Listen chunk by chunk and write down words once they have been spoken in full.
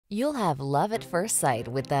You'll have love at first sight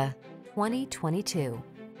with the 2022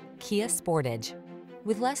 Kia Sportage.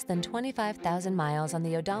 With less than 25,000 miles on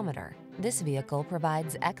the odometer, this vehicle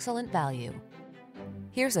provides excellent value.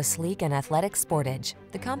 Here's a sleek and athletic Sportage,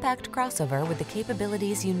 the compact crossover with the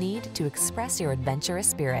capabilities you need to express your adventurous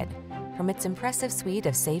spirit. From its impressive suite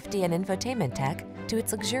of safety and infotainment tech to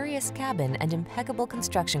its luxurious cabin and impeccable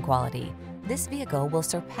construction quality, this vehicle will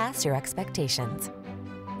surpass your expectations.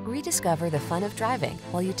 Rediscover the fun of driving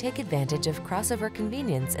while you take advantage of crossover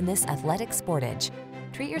convenience in this athletic Sportage.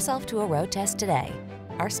 Treat yourself to a road test today.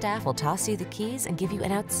 Our staff will toss you the keys and give you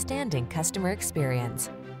an outstanding customer experience.